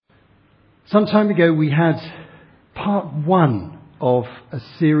Some time ago we had part 1 of a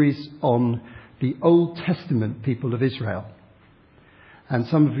series on the Old Testament people of Israel. And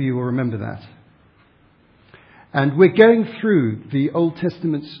some of you will remember that. And we're going through the Old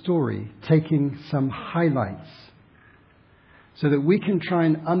Testament story, taking some highlights, so that we can try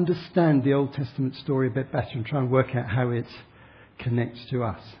and understand the Old Testament story a bit better and try and work out how it connects to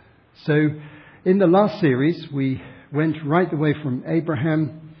us. So in the last series, we went right the way from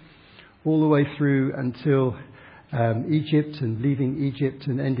Abraham all the way through until Egypt, and leaving Egypt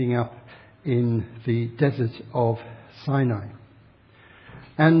and ending up in the desert of Sinai.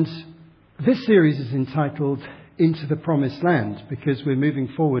 And this series is entitled Into the Promised Land, because we're moving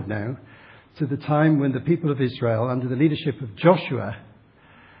forward now to the time when the people of Israel, under the leadership of Joshua,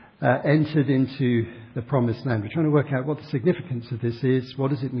 entered into the Promised Land. We're trying to work out what the significance of this is, what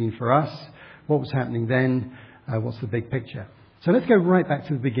does it mean for us, what was happening then, what's the big picture. So let's go right back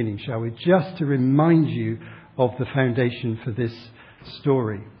to the beginning, shall we? Just to remind you of the foundation for this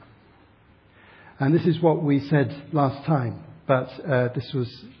story. And this is what we said last time, but this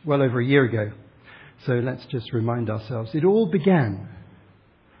was well over a year ago. So let's just remind ourselves. It all began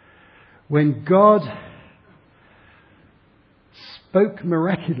when God spoke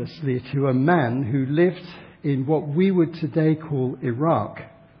miraculously to a man who lived in what we would today call Iraq.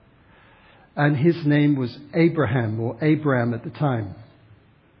 And his name was Abraham, or Abram at the time.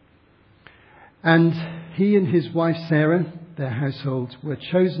 And he and his wife Sarah, their household, were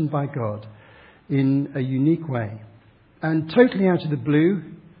chosen by God in a unique way. And totally out of the blue,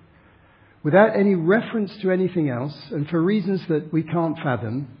 without any reference to anything else, and for reasons that we can't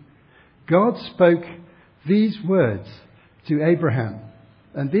fathom, God spoke these words to Abraham.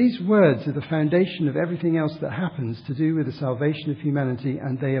 And these words are the foundation of everything else that happens to do with the salvation of humanity,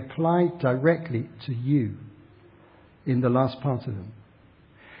 and they apply directly to you in the last part of them.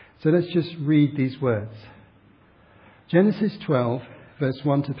 So let's just read these words. Genesis 12, verse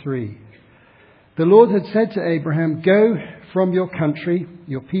 1 to 3. The Lord had said to Abraham, "Go from your country,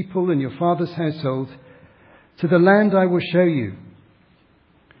 your people and your father's household, to the land I will show you.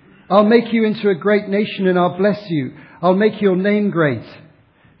 I'll make you into a great nation and I'll bless you. I'll make your name great.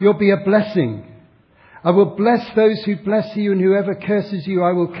 You'll be a blessing. I will bless those who bless you, and whoever curses you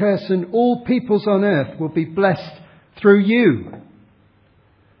I will curse, and all peoples on earth will be blessed through you."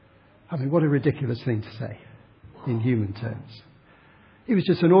 I mean, what a ridiculous thing to say in human terms. He was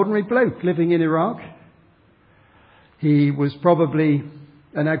just an ordinary bloke living in Iraq. He was probably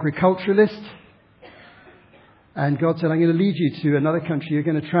an agriculturalist. And God said, "I'm going to lead you to another country. You're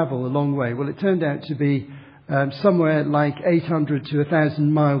going to travel a long way." Well, it turned out to be somewhere like 800 to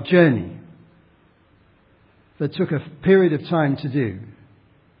 1,000 mile journey that took a period of time to do,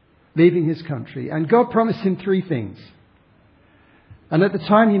 leaving his country. And God promised him 3 things. And at the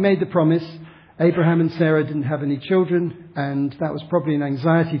time he made the promise, Abraham and Sarah didn't have any children, and that was probably an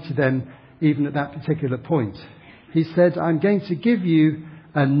anxiety to them even at that particular point. He said, "I'm going to give you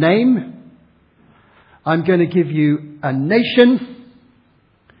a name. I'm going to give you a nation.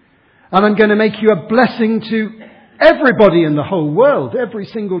 And I'm going to make you a blessing to everybody in the whole world." Every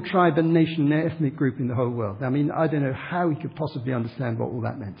single tribe and nation and ethnic group in the whole world. I mean, I don't know how he could possibly understand what all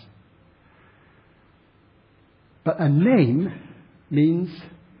that meant. But a name means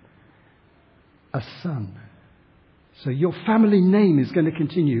a son. So your family name is going to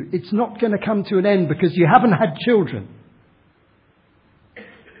continue. It's not going to come to an end because you haven't had children.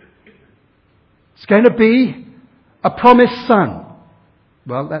 It's going to be a promised son.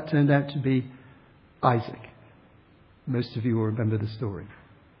 Well, that turned out to be Isaac. Most of you will remember the story.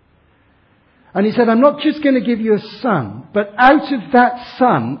 And he said, "I'm not just going to give you a son, but out of that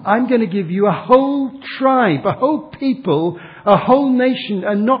son, I'm going to give you a whole tribe, a whole people, a whole nation.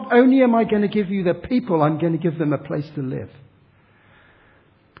 And not only am I going to give you the people, I'm going to give them a place to live."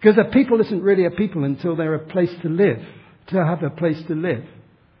 Because a people isn't really a people until they're a place to live, to have a place to live.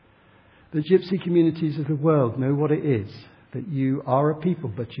 The gypsy communities of the world know what it is, that you are a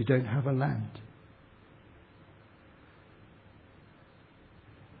people, but you don't have a land.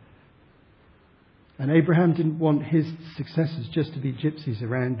 And Abraham didn't want his successors just to be gypsies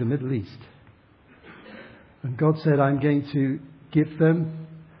around the Middle East. And God said, "I'm going to give them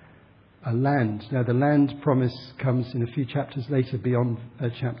a land." Now, the land promise comes in a few chapters later beyond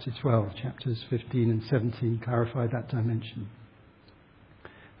chapter 12. Chapters 15 and 17 clarify that dimension.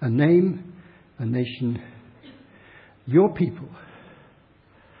 A name, a nation. Your people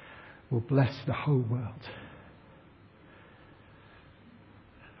will bless the whole world.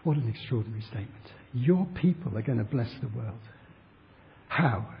 What an extraordinary statement. Your people are going to bless the world.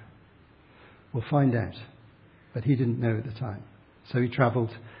 How? We'll find out. But he didn't know at the time. So he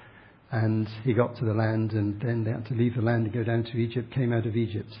travelled And he got to the land, and then they had to leave the land and go down to Egypt, came out of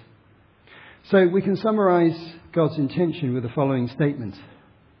Egypt. So we can summarize God's intention with the following statement.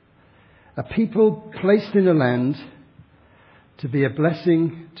 A people placed in a land to be a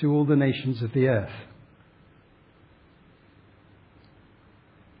blessing to all the nations of the earth.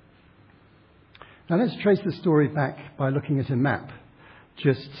 Now let's trace the story back by looking at a map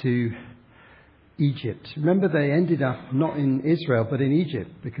just to Egypt. Remember, they ended up not in Israel but in Egypt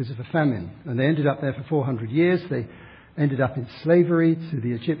because of a famine. And they ended up there for 400 years. They ended up in slavery to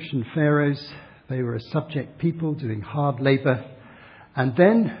the Egyptian pharaohs. They were a subject people doing hard labor. And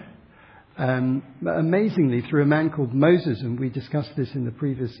then, amazingly, through a man called Moses, and we discussed this in the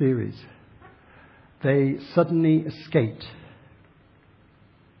previous series, they suddenly escaped.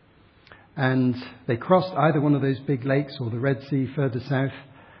 And they crossed either one of those big lakes or the Red Sea further south.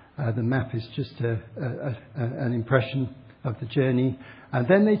 The map is just an impression of the journey. And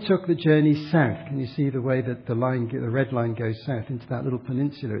then they took the journey south. Can you see the way that the red line goes south into that little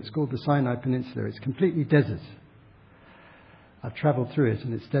peninsula? It's called the Sinai Peninsula. It's completely desert. I've travelled through it,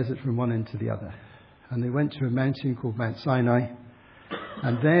 and it's desert from one end to the other. And they went to a mountain called Mount Sinai.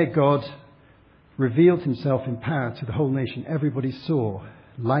 And there God revealed himself in power to the whole nation. Everybody saw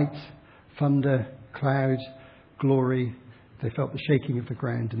light, thunder, cloud, glory. They felt the shaking of the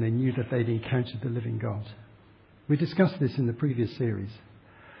ground, and they knew that they'd encountered the living God. We discussed this in the previous series.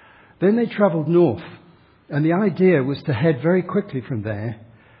 Then they travelled north, and the idea was to head very quickly from there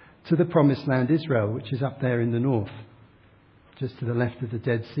to the promised land Israel, which is up there in the north, just to the left of the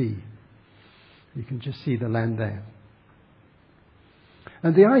Dead Sea. You can just see the land there.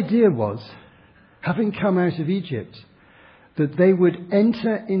 And the idea was, having come out of Egypt, that they would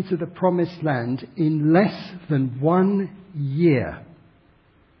enter into the promised land in less than 1 year.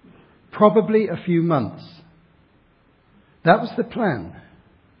 Probably a few months. That was the plan.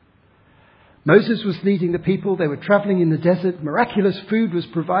 Moses was leading the people. They were travelling in the desert. Miraculous food was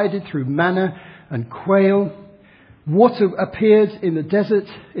provided through manna and quail. Water appeared in the desert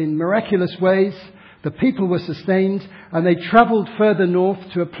in miraculous ways. The people were sustained, and they travelled further north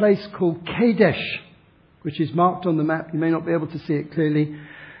to a place called Kadesh, which is marked on the map. You may not be able to see it clearly.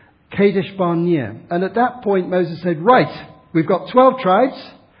 Kadesh Barnea. And at that point, Moses said, right, we've got 12 tribes.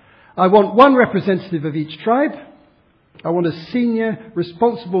 I want one representative of each tribe. I want a senior,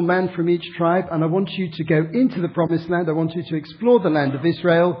 responsible man from each tribe. And I want you to go into the promised land. I want you to explore the land of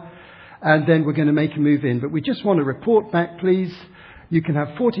Israel. And then we're going to make a move in. But we just want to report back, please. You can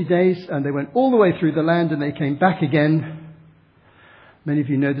have 40 days. And they went all the way through the land, and they came back again. Many of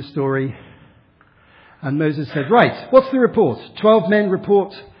you know the story. And Moses said, right, what's the report? 12 men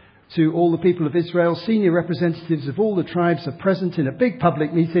report to all the people of Israel. Senior representatives of all the tribes are present in a big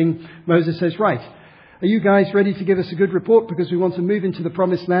public meeting. Moses says, right, are you guys ready to give us a good report? Because we want to move into the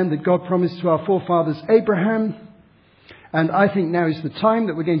promised land that God promised to our forefathers Abraham. And I think now is the time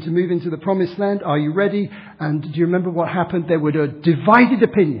that we're going to move into the promised land. Are you ready? And do you remember what happened? There was a divided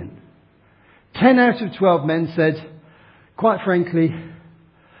opinion. 10 out of 12 men said, quite frankly,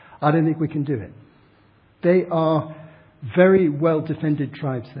 I don't think we can do it. They are very well-defended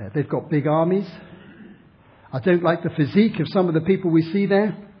tribes there. They've got big armies. I don't like the physique of some of the people we see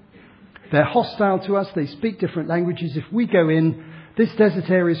there. They're hostile to us. They speak different languages. If we go in, this desert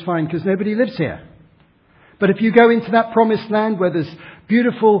area is fine because nobody lives here. But if you go into that promised land where there's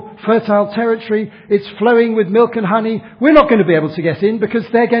beautiful, fertile territory, it's flowing with milk and honey, we're not going to be able to get in because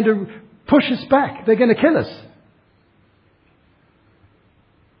they're going to push us back. They're going to kill us.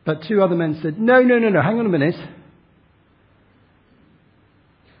 But 2 other men said, no, hang on a minute.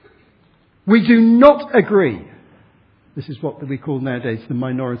 We do not agree. This is what we call nowadays the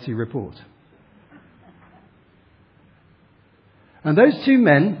minority report. And those 2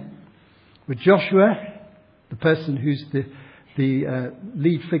 men were Joshua, the person who's the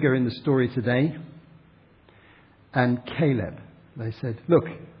lead figure in the story today, and Caleb. They said, look,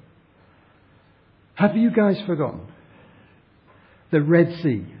 have you guys forgotten the Red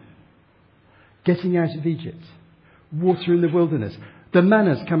Sea, getting out of Egypt, water in the wilderness, the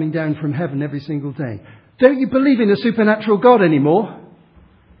manna's coming down from heaven every single day? Don't you believe in a supernatural God anymore?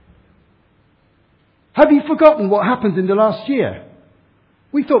 Have you forgotten what happened in the last year?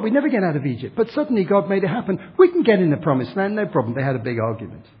 We thought we'd never get out of Egypt, but suddenly God made it happen. We can get in the promised land, no problem. They had a big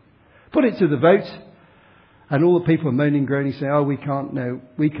argument. Put it to the vote, and all the people are moaning, groaning, saying, oh, we can't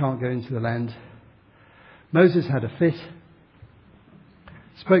go into the land. Moses had a fit,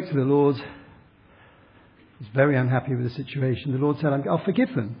 spoke to the Lord. He was very unhappy with the situation. The Lord said, I'll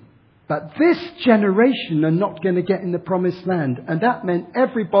forgive them. But this generation are not going to get in the promised land. And that meant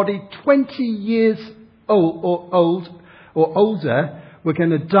everybody 20 years old or older were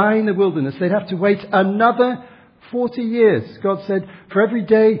going to die in the wilderness. They'd have to wait another 40 years. God said, for every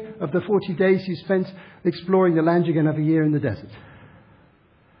day of the 40 days you spent exploring the land, you're going to have a year in the desert.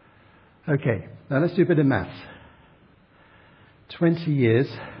 Okay, now let's do a bit of maths. 20 years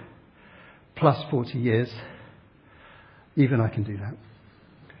plus 40 years. Even I can do that.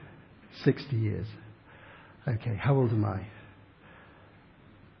 60 years. Okay, how old am I?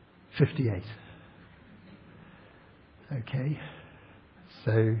 58. Okay,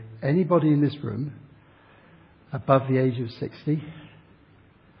 so anybody in this room above the age of 60,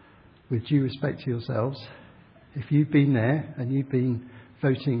 with due respect to yourselves, if you've been there and you've been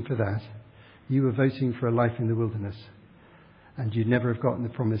voting for that, you were voting for a life in the wilderness. And you'd never have gotten the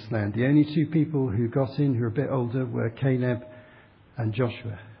promised land. The only two people who got in who are a bit older were Caleb and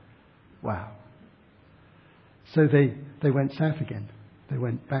Joshua. Wow. So they went south again. They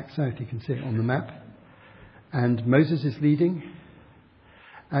went back south. You can see it on the map. And Moses is leading.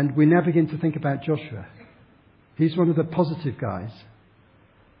 And we now begin to think about Joshua. He's one of the positive guys.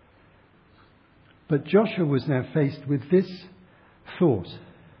 But Joshua was now faced with this thought.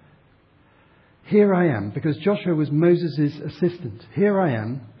 Here I am, because Joshua was Moses' assistant. Here I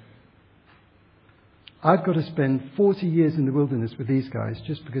am. I've got to spend 40 years in the wilderness with these guys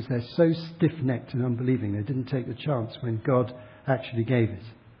just because they're so stiff-necked and unbelieving. They didn't take the chance when God actually gave it.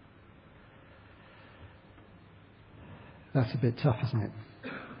 That's a bit tough, isn't it?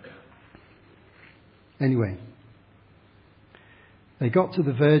 Anyway, they got to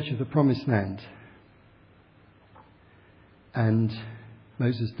the verge of the promised land. And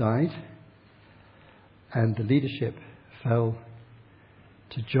Moses died. And the leadership fell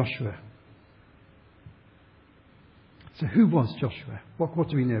to Joshua. So who was Joshua? What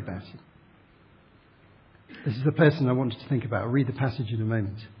do we know about him? This is the person I wanted to think about. I'll read the passage in a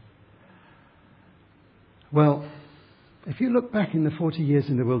moment. Well, if you look back in the 40 years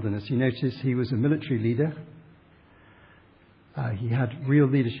in the wilderness, you notice he was a military leader. He had real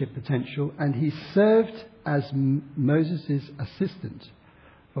leadership potential. And he served as Moses' assistant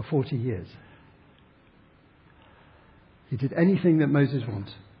for 40 years. He did anything that Moses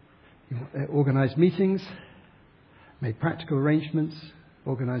wanted. He organized meetings, made practical arrangements,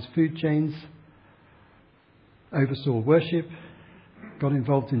 organized food chains, oversaw worship, got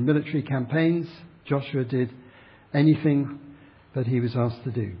involved in military campaigns. Joshua did anything that he was asked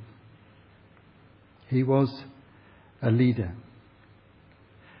to do. He was a leader.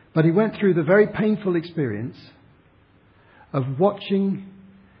 But he went through the very painful experience of watching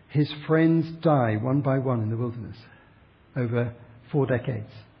his friends die one by one in the wilderness over 4 decades.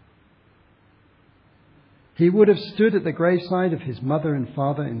 He would have stood at the graveside of his mother and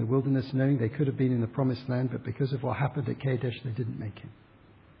father in the wilderness knowing they could have been in the promised land, but because of what happened at Kadesh, they didn't make it.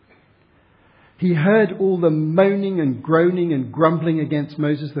 He heard all the moaning and groaning and grumbling against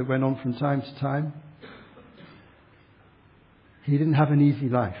Moses that went on from time to time. He didn't have an easy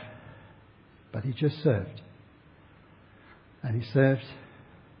life, but he just served. And he served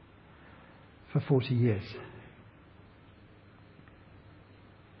for 40 years.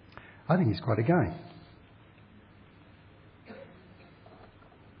 I think he's quite a guy.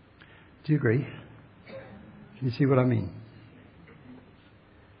 Do you agree? Can you see what I mean?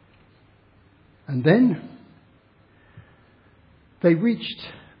 And then they reached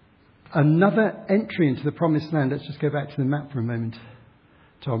another entry into the promised land. Let's just go back to the map for a moment,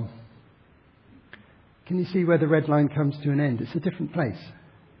 Tom. Can you see where the red line comes to an end? It's a different place.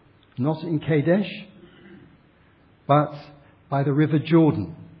 Not in Kadesh, but by the River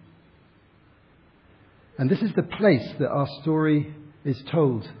Jordan. And this is the place that our story is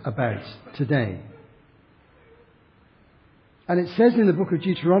told about today. And it says in the book of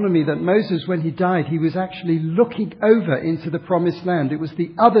Deuteronomy that Moses, when he died, he was actually looking over into the promised land. It was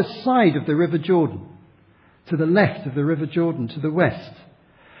the other side of the River Jordan, to the left of the River Jordan, to the west.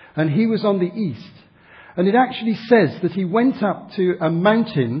 And he was on the east. And it actually says that he went up to a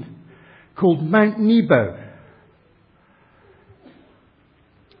mountain called Mount Nebo.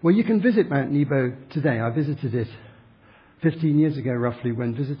 Well, you can visit Mount Nebo today. I visited it 15 years ago, roughly,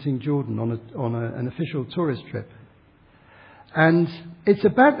 when visiting Jordan on an official tourist trip. And it's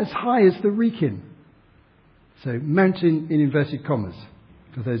about as high as the Wrekin. So, mountain in inverted commas,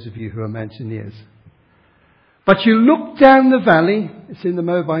 for those of you who are mountaineers. But you look down the valley, it's in the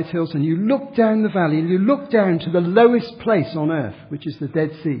Moabite Hills, and you look down the valley, and you look down to the lowest place on earth, which is the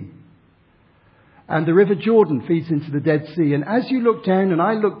Dead Sea. And the River Jordan feeds into the Dead Sea. And as you look down, and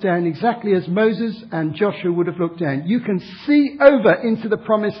I look down exactly as Moses and Joshua would have looked down, you can see over into the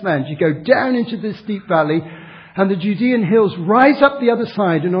promised land. You go down into this deep valley, and the Judean hills rise up the other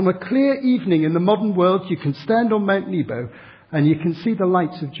side. And on a clear evening in the modern world, you can stand on Mount Nebo And you can see the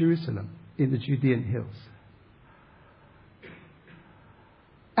lights of Jerusalem in the Judean hills.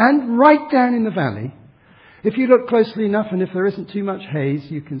 And right down in the valley, if you look closely enough and if there isn't too much haze,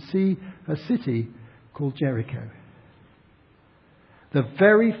 you can see a city called Jericho. The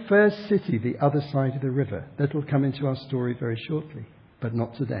very first city, the other side of the river. That will come into our story very shortly, but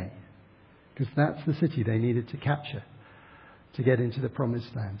not today. Because that's the city they needed to capture to get into the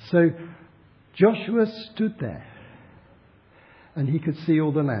promised land. So Joshua stood there and he could see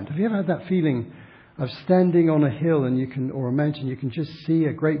all the land. Have you ever had that feeling of standing on a hill and you can, or a mountain, you can just see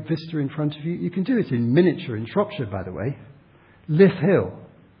a great vista in front of you? You can do it in miniature in Shropshire, by the way. Lith Hill.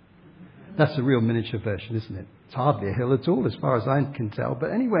 That's a real miniature version, isn't it? It's hardly a hill at all as far as I can tell.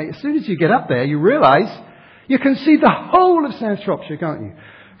 But anyway, as soon as you get up there, you realise you can see the whole of South Shropshire, can't you?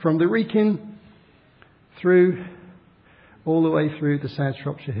 From the Wrekin through, all the way through the South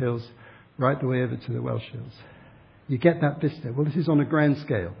Shropshire Hills, right the way over to the Welsh Hills. You get that vista. Well, this is on a grand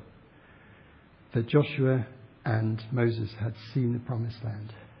scale that Joshua and Moses had seen the promised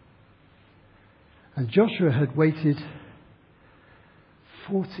land. And Joshua had waited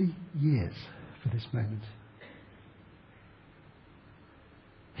 40 years for this moment.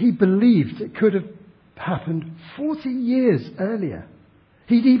 He believed it could have happened 40 years earlier.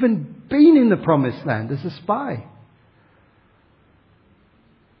 He'd even been in the promised land as a spy.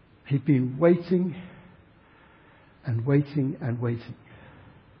 He'd been waiting and waiting and waiting.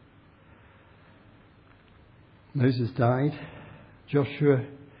 Moses died. Joshua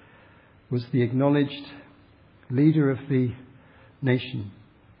was the acknowledged leader of the nation.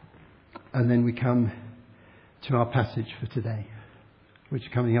 And then we come to our passage for today, which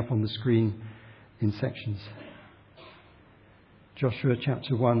is coming up on the screen in sections. Joshua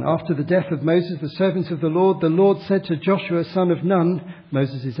chapter 1. After the death of Moses, the servant of the Lord said to Joshua, son of Nun,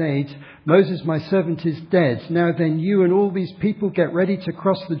 Moses' aide, Moses, my servant, is dead. Now then, you and all these people get ready to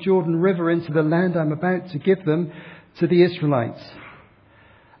cross the Jordan River into the land I'm about to give them to the Israelites.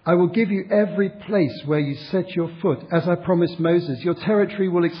 I will give you every place where you set your foot, as I promised Moses. Your territory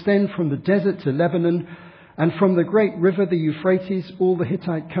will extend from the desert to Lebanon, and from the great river, the Euphrates, all the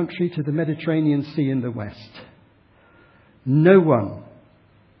Hittite country to the Mediterranean Sea in the west. No one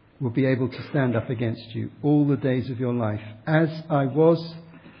will be able to stand up against you all the days of your life. As I was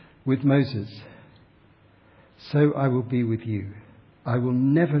with Moses, so I will be with you. I will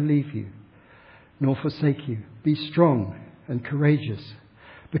never leave you, nor forsake you. Be strong and courageous,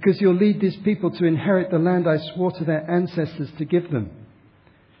 because you'll lead these people to inherit the land I swore to their ancestors to give them.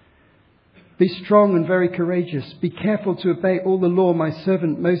 Be strong and very courageous. Be careful to obey all the law my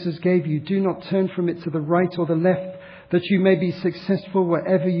servant Moses gave you. Do not turn from it to the right or the left, that you may be successful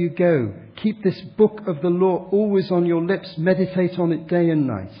wherever you go. Keep this book of the law always on your lips. Meditate on it day and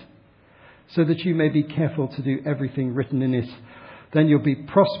night, so that you may be careful to do everything written in it. Then you'll be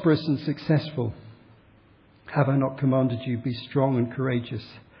prosperous and successful. Have I not commanded you? Be strong and courageous.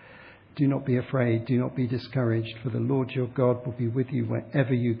 Do not be afraid. Do not be discouraged, for the Lord your God will be with you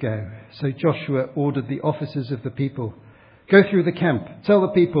wherever you go. So Joshua ordered the officers of the people, go through the camp. Tell the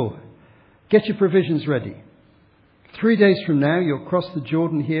people, get your provisions ready. 3 days from now, you'll cross the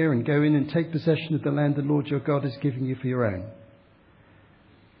Jordan here and go in and take possession of the land the Lord your God is giving you for your own.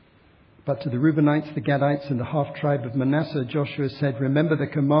 But to the Reubenites, the Gadites, and the half-tribe of Manasseh, Joshua said, remember the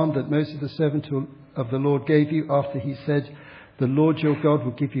command that Moses, the servant of the Lord, gave you after he said, the Lord your God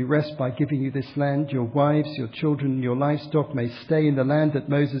will give you rest by giving you this land. Your wives, your children, and your livestock may stay in the land that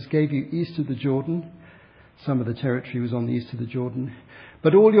Moses gave you east of the Jordan. Some of the territory was on the east of the Jordan.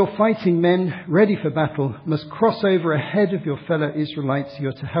 But all your fighting men ready for battle must cross over ahead of your fellow Israelites. You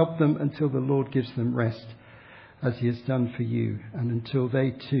are to help them until the Lord gives them rest, as he has done for you, and until they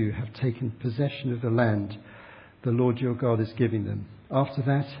too have taken possession of the land the Lord your God is giving them. After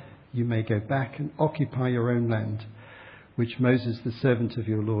that, you may go back and occupy your own land, which Moses, the servant of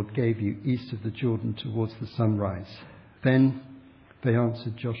your Lord, gave you east of the Jordan towards the sunrise. Then they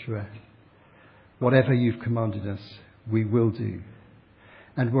answered Joshua, whatever you've commanded us, we will do.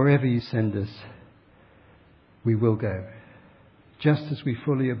 And wherever you send us, we will go. Just as we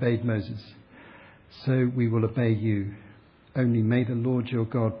fully obeyed Moses, so we will obey you. Only may the Lord your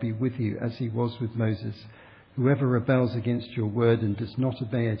God be with you as he was with Moses. Whoever rebels against your word and does not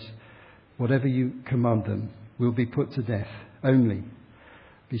obey it, whatever you command them, will be put to death. Only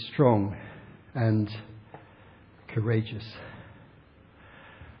be strong and courageous.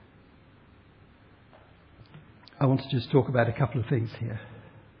 I want to just talk about a couple of things here.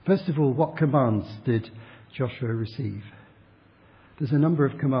 First of all, what commands did Joshua receive? There's a number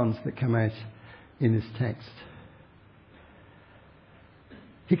of commands that come out in this text.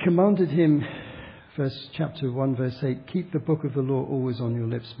 He commanded him, chapter 1, verse 8, keep the book of the law always on your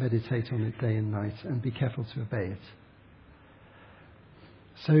lips, meditate on it day and night, and be careful to obey it.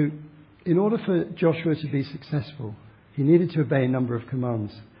 So, in order for Joshua to be successful, he needed to obey a number of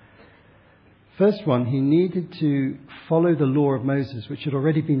commands. First one, he needed to follow the law of Moses, which had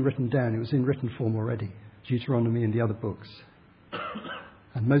already been written down. It was in written form already, Deuteronomy and the other books.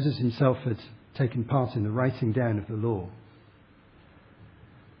 And Moses himself had taken part in the writing down of the law.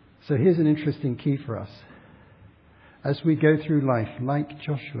 So here's an interesting key for us. As we go through life, like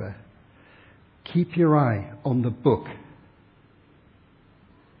Joshua, keep your eye on the book.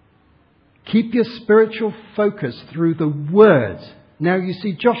 Keep your spiritual focus through the Word. Now you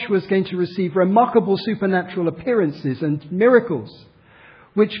see, Joshua is going to receive remarkable supernatural appearances and miracles,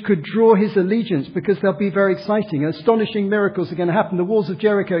 which could draw his allegiance because they'll be very exciting. Astonishing miracles are going to happen. The walls of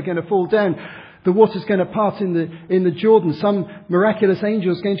Jericho are going to fall down. The water's going to part in the Jordan. Some miraculous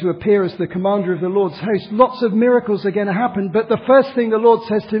angel is going to appear as the commander of the Lord's host. Lots of miracles are going to happen. But the first thing the Lord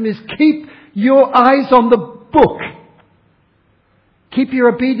says to him is, keep your eyes on the book. Keep your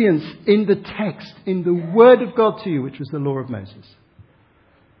obedience in the text, in the Word of God to you, which was the law of Moses.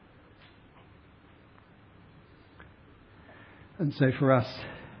 And so for us,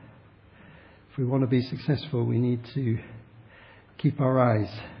 if we want to be successful, we need to keep our eyes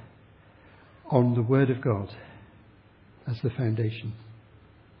on the Word of God as the foundation.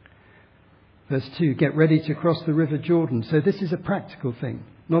 Verse 2, get ready to cross the river Jordan. So this is a practical thing.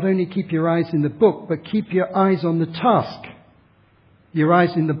 Not only keep your eyes in the book, but keep your eyes on the task. Your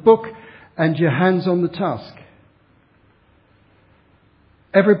eyes in the book and your hands on the task.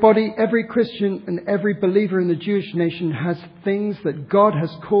 Everybody, every Christian and every believer in the Jewish nation has things that God has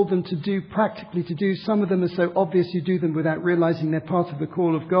called them to do, practically to do. Some of them are so obvious you do them without realizing they're part of the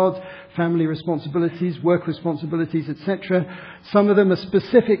call of God. Family responsibilities, work responsibilities, etc. Some of them are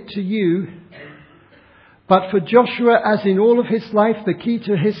specific to you. But for Joshua, as in all of his life, the key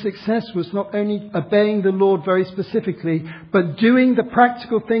to his success was not only obeying the Lord very specifically, but doing the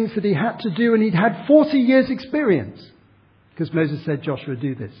practical things that he had to do. And he'd had 40 years experience. Because Moses said, Joshua,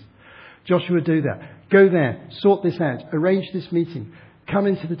 do this. Joshua, do that. Go there. Sort this out. Arrange this meeting. Come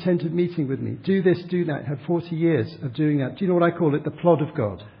into the tent of meeting with me. Do this, do that. Had 40 years of doing that. Do you know what I call it? The plod of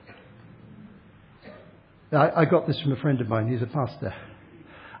God. I got this from a friend of mine. He's a pastor.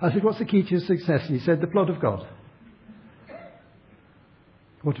 I said, what's the key to your success? And he said, the plod of God.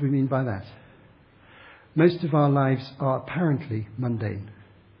 What do we mean by that? Most of our lives are apparently mundane.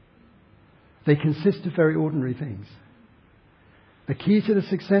 They consist of very ordinary things. The key to the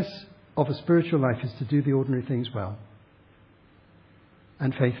success of a spiritual life is to do the ordinary things well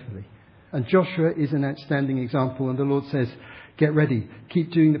and faithfully. And Joshua is an outstanding example. And the Lord says, get ready.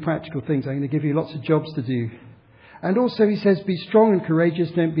 Keep doing the practical things. I'm going to give you lots of jobs to do. And also he says, be strong and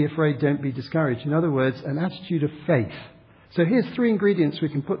courageous. Don't be afraid. Don't be discouraged. In other words, an attitude of faith. So here's 3 ingredients we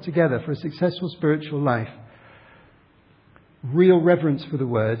can put together for a successful spiritual life. Real reverence for the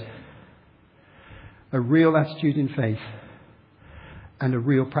Word. A real attitude in faith. And a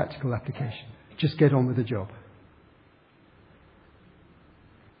real practical application. Just get on with the job.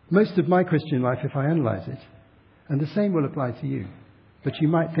 Most of my Christian life, if I analyse it, and the same will apply to you. But you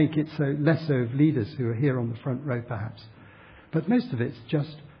might think it's less so of leaders who are here on the front row, perhaps. But most of it's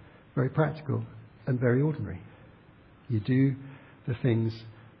just very practical and very ordinary. You do the things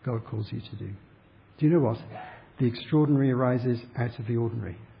God calls you to do. Do you know what? The extraordinary arises out of the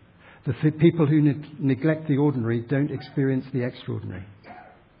ordinary. The people who neglect the ordinary don't experience the extraordinary.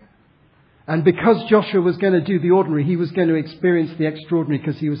 And because Joshua was going to do the ordinary, he was going to experience the extraordinary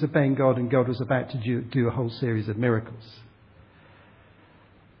because he was obeying God and God was about to do a whole series of miracles.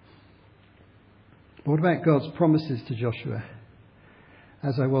 What about God's promises to Joshua?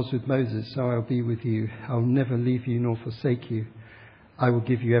 As I was with Moses, so I'll be with you. I'll never leave you nor forsake you. I will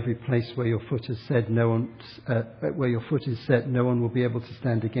give you every place where your foot is set. No one will be able to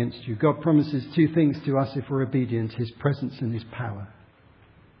stand against you. God promises 2 things to us if we're obedient: His presence and His power.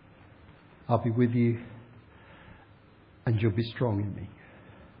 I'll be with you, and you'll be strong in me.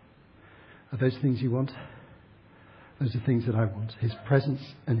 Are those things you want? Those are things that I want. His presence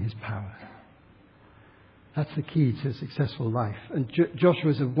and His power. That's the key to a successful life. And Joshua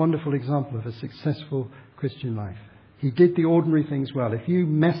is a wonderful example of a successful Christian life. He did the ordinary things well. If you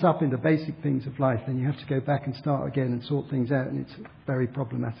mess up in the basic things of life, then you have to go back and start again and sort things out, and it's very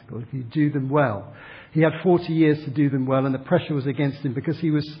problematical. If you do them well. He had 40 years to do them well, and the pressure was against him because he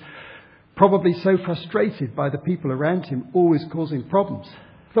was probably so frustrated by the people around him, always causing problems.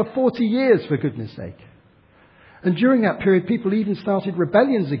 For 40 years, for goodness sake. And during that period, people even started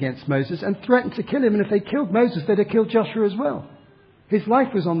rebellions against Moses and threatened to kill him. And if they killed Moses, they'd have killed Joshua as well. His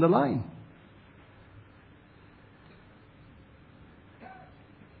life was on the line.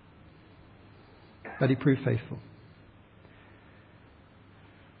 but he proved faithful.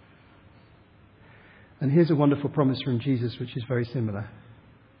 And here's a wonderful promise from Jesus which is very similar.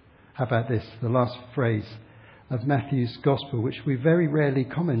 How about this? The last phrase of Matthew's Gospel, which we very rarely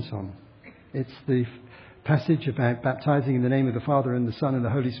comment on. It's the passage about baptizing in the name of the Father and the Son and the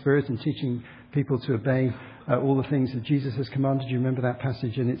Holy Spirit and teaching people to obey all the things that Jesus has commanded. You remember that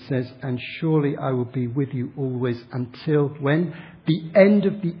passage? And it says, and surely I will be with you always until when? The end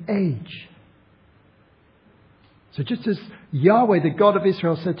of the age. So just as Yahweh, the God of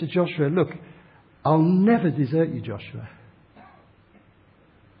Israel, said to Joshua, look, I'll never desert you, Joshua.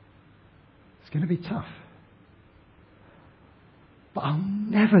 It's going to be tough. But I'll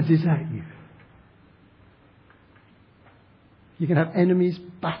never desert you. You can have enemies,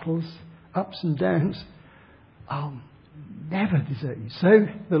 battles, ups and downs. I'll never desert you. So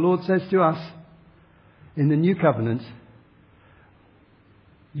the Lord says to us in the new covenant,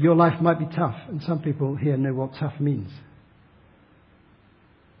 your life might be tough. And some people here know what tough means.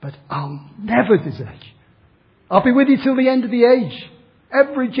 But I'll never desert you. I'll be with you till the end of the age.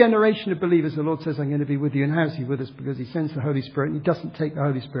 Every generation of believers, the Lord says, I'm going to be with you. And how is he with us? Because he sends the Holy Spirit and he doesn't take the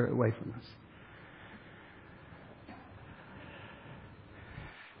Holy Spirit away from us.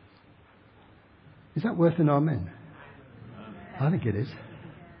 Is that worth an amen? I think it is.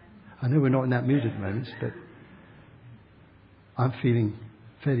 I know we're not in that mood at the moment, but I'm feeling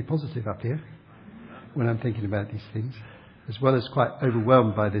fairly positive up here when I'm thinking about these things, as well as quite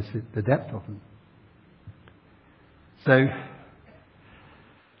overwhelmed by the depth of them. So,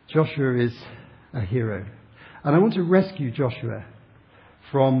 Joshua is a hero. And I want to rescue Joshua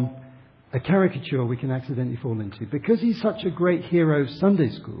from a caricature we can accidentally fall into. Because he's such a great hero of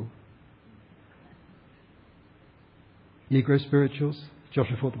Sunday school, Negro spirituals,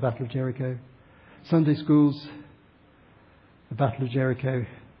 Joshua fought the Battle of Jericho, Sunday schools, the Battle of Jericho,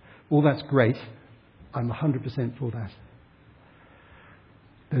 all that's great. I'm 100% for that.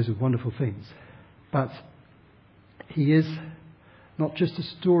 Those are wonderful things. But he is not just a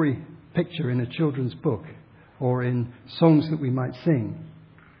story picture in a children's book or in songs that we might sing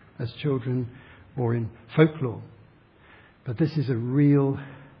as children or in folklore. But this is a real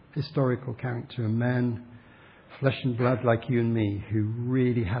historical character, a man, flesh and blood like you and me, who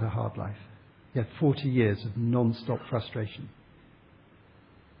really had a hard life. He had 40 years of non-stop frustration.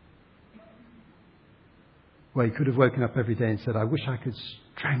 Well, he could have woken up every day and said, I wish I could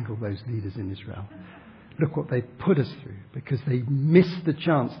strangle those leaders in Israel. Look what they put us through because they missed the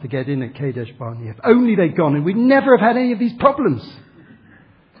chance to get in at Kadesh Barnea. If only they'd gone and we'd never have had any of these problems.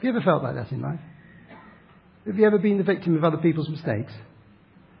 Have you ever felt like that in life? Have you ever been the victim of other people's mistakes?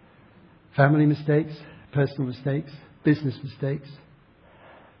 Family mistakes, personal mistakes, business mistakes,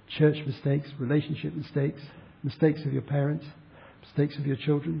 church mistakes, relationship mistakes, mistakes of your parents, mistakes of your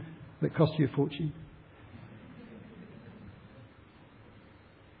children that cost you a fortune?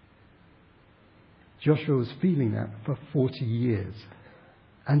 Joshua was feeling that for 40 years.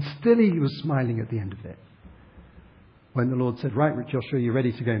 And still he was smiling at the end of it. When the Lord said, right, Joshua, you're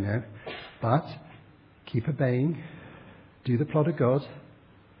ready to go now. But keep obeying. Do the plot of God.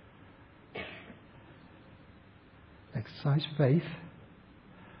 Exercise faith.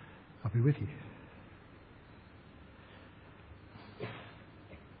 I'll be with you.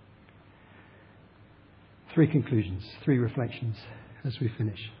 Three conclusions, three reflections as we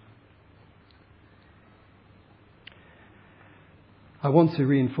finish. I want to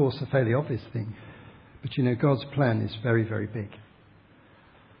reinforce a fairly obvious thing, but you know, God's plan is very, very big.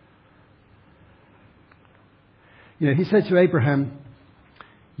 You know, he said to Abraham,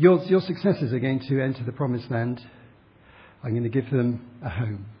 your successors are going to enter the promised land. I'm going to give them a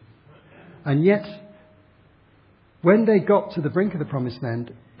home. And yet, when they got to the brink of the promised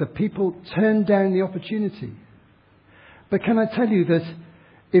land, the people turned down the opportunity. But can I tell you that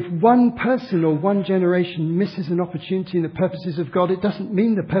if one person or one generation misses an opportunity in the purposes of God, it doesn't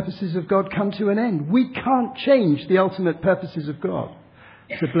mean the purposes of God come to an end. We can't change the ultimate purposes of God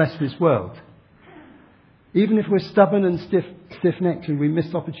to bless this world. Even if we're stubborn and stiff-necked and we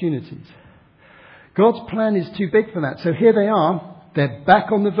miss opportunities. God's plan is too big for that. So here they are. They're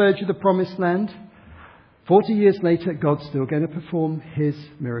back on the verge of the promised land. 40 years later, God's still going to perform his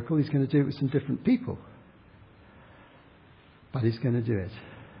miracle. He's going to do it with some different people. But he's going to do it.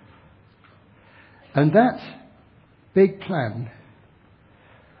 And that big plan,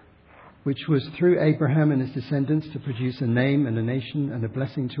 which was through Abraham and his descendants to produce a name and a nation and a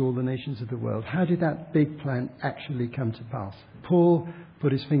blessing to all the nations of the world, how did that big plan actually come to pass? Paul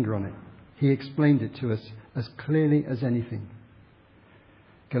put his finger on it. He explained it to us as clearly as anything.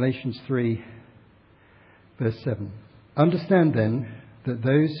 Galatians 3, verse 7. Understand then that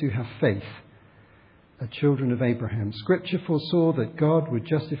those who have faith are children of Abraham. Scripture foresaw that God would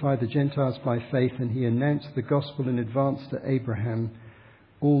justify the Gentiles by faith, and he announced the gospel in advance to Abraham.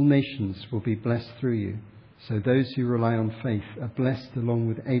 All nations will be blessed through you. So those who rely on faith are blessed along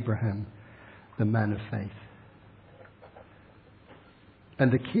with Abraham, the man of faith.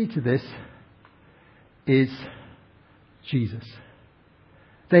 And the key to this is Jesus.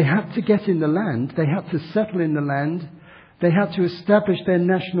 They had to get in the land. They had to settle in the land. They had to establish their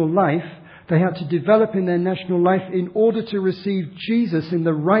national life. They had to develop in their national life in order to receive Jesus in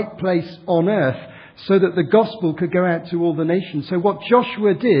the right place on earth so that the gospel could go out to all the nations. So what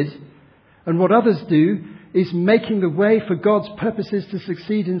Joshua did and what others do is making the way for God's purposes to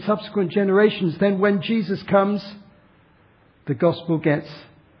succeed in subsequent generations. Then when Jesus comes, the gospel gets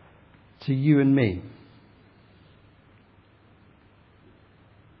to you and me.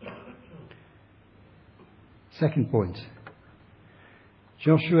 Second point.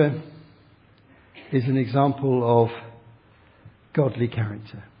 Joshua is an example of godly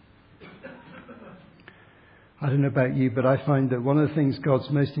character. I don't know about you, but I find that one of the things God's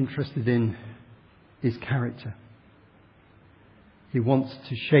most interested in is character. He wants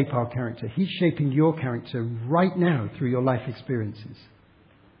to shape our character. He's shaping your character right now through your life experiences.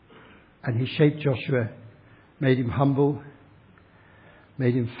 And he shaped Joshua, made him humble,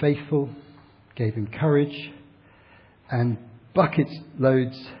 made him faithful, gave him courage, and bucket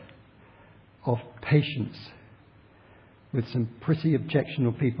loads of patience with some pretty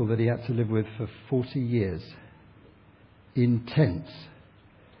objectionable people that he had to live with for 40 years in tents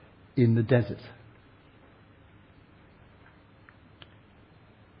in the desert.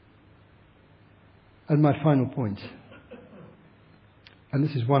 And my final point, and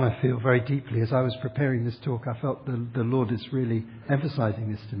this is one I feel very deeply as I was preparing this talk, I felt the Lord is really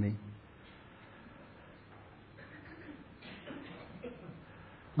emphasizing this to me.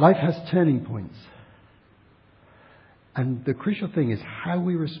 Life has turning points. And the crucial thing is how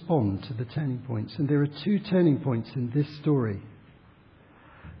we respond to the turning points. And there are two turning points in this story.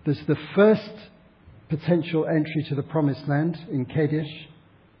 There's the first potential entry to the promised land in Kadesh.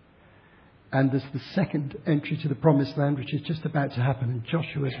 And there's the second entry to the promised land, which is just about to happen. And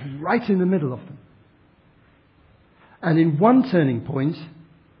Joshua is right in the middle of them. And in one turning point,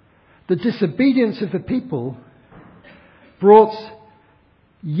 the disobedience of the people brought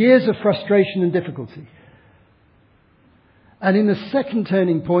years of frustration and difficulty. And in the second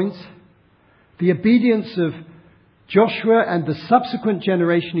turning point, the obedience of Joshua and the subsequent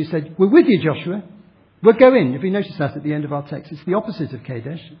generation who said, "We're with you, Joshua. We'll go in." If you notice that at the end of our text, it's the opposite of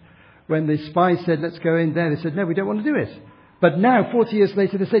Kadesh. When the spies said, "Let's go in there," they said, "No, we don't want to do it." But now, 40 years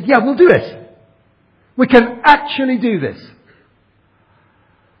later, they said, "Yeah, we'll do it. We can actually do this."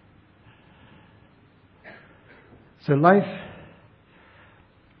 So life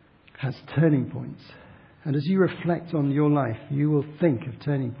has turning points. And as you reflect on your life, you will think of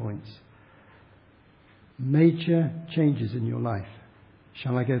turning points. Major changes in your life.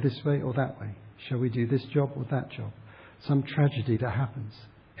 Shall I go this way or that way? Shall we do this job or that job? Some tragedy that happens.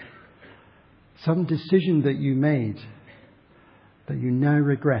 Some decision that you made that you now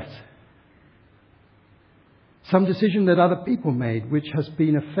regret. Some decision that other people made which has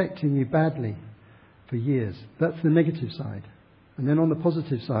been affecting you badly for years. That's the negative side. And then on the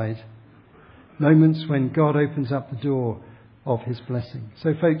positive side, moments when God opens up the door of his blessing.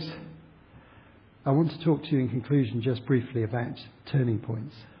 So folks, I want to talk to you in conclusion just briefly about turning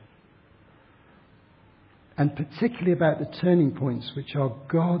points. And particularly about the turning points which are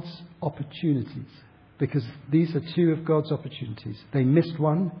God's opportunities. Because these are two of God's opportunities. They missed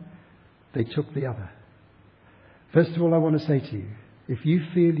one, they took the other. First of all, I want to say to you, if you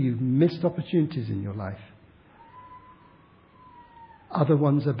feel you've missed opportunities in your life, other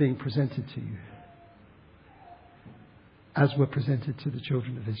ones are being presented to you, as were presented to the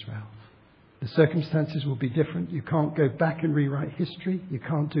children of Israel. The circumstances will be different. You can't go back and rewrite history. You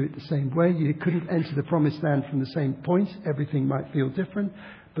can't do it the same way. You couldn't enter the promised land from the same point. Everything might feel different,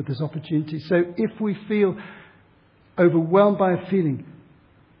 but there's opportunity. So if we feel overwhelmed by a feeling,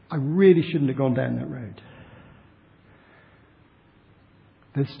 I really shouldn't have gone down that road.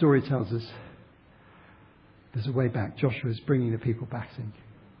 This story tells us there's a way back. Joshua is bringing the people back, saying,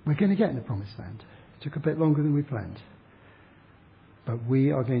 we're going to get in the promised land. It took a bit longer than we planned. But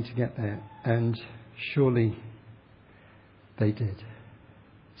we are going to get there. And surely they did.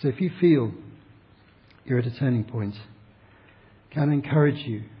 So if you feel you're at a turning point, can I encourage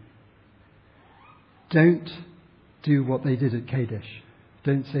you, don't do what they did at Kadesh.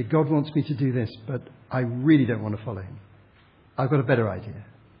 Don't say, God wants me to do this, but I really don't want to follow him. I've got a better idea.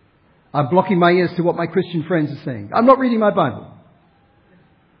 I'm blocking my ears to what my Christian friends are saying. I'm not reading my Bible.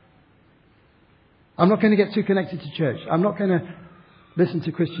 I'm not going to get too connected to church. I'm not going to listen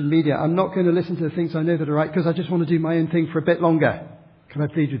to Christian media. I'm not going to listen to the things I know that are right because I just want to do my own thing for a bit longer. Can I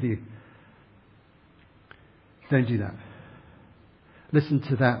plead with you? Don't do that. Listen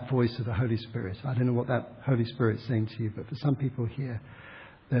to that voice of the Holy Spirit. I don't know what that Holy Spirit's saying to you, but for some people here,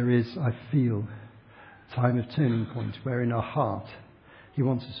 there is, I feel, a time of turning point where in our heart, He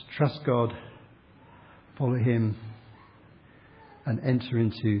wants us to trust God, follow Him, and enter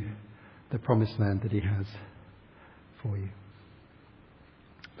into the promised land that He has for you.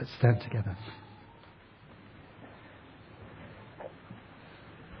 Let's stand together.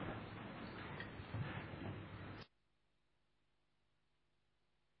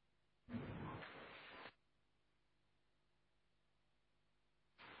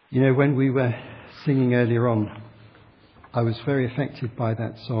 You know, when we were singing earlier on, I was very affected by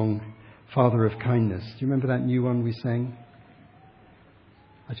that song, Father of Kindness. Do you remember that new one we sang?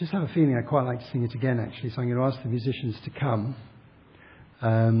 I just have a feeling I'd quite like to sing it again, actually, so I'm going to ask the musicians to come.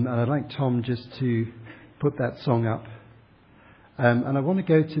 And I'd like Tom just to put that song up. And I want to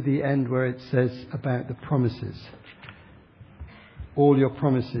go to the end where it says about the promises. All your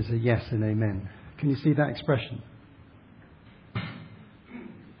promises are yes and amen. Can you see that expression?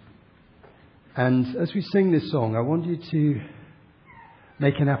 And as we sing this song, I want you to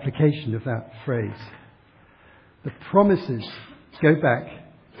make an application of that phrase. The promises go back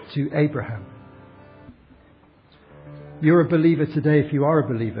to Abraham. You're a believer today if you are a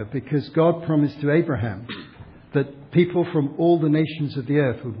believer, because God promised to Abraham that people from all the nations of the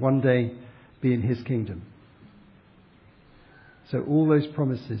earth would one day be in His kingdom. So all those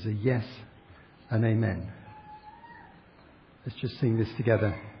promises are yes and amen. Let's just sing this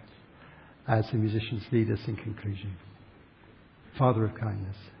together as the musicians lead us in conclusion. Father of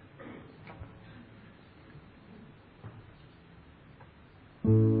kindness.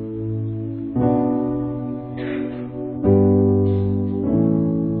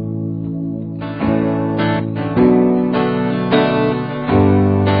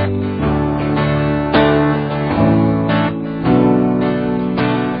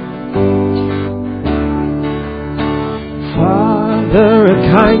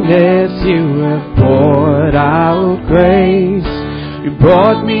 Kindness, you have poured out grace. You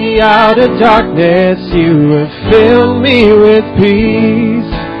brought me out of darkness. You have filled me with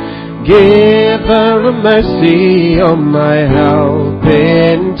peace. Giver of mercy, oh my help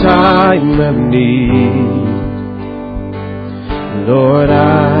in time of need. Lord,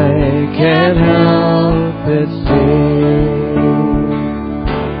 I can't help but sing.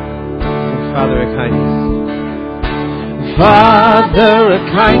 Father of kindness. Father of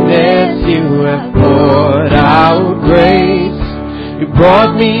kindness, you have poured out grace. You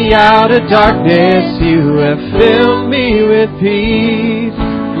brought me out of darkness. You have filled me with peace.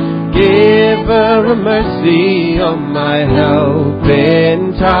 Giver of mercy, oh my help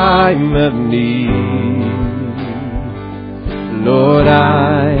in time of need. Lord,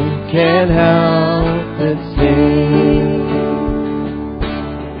 I can't help but sing.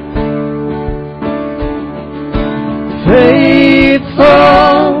 Faithful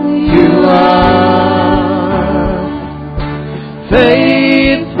you are,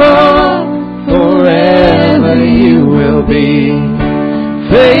 faithful forever you will be.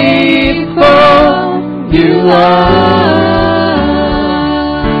 Faithful you are.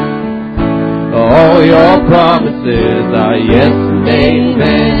 All your promises are yes and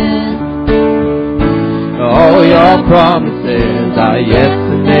amen. All your promises are yes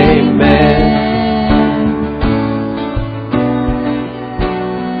and amen.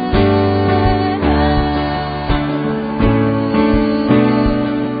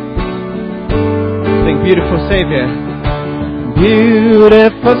 Beautiful Savior,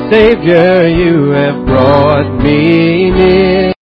 beautiful Savior, you have brought me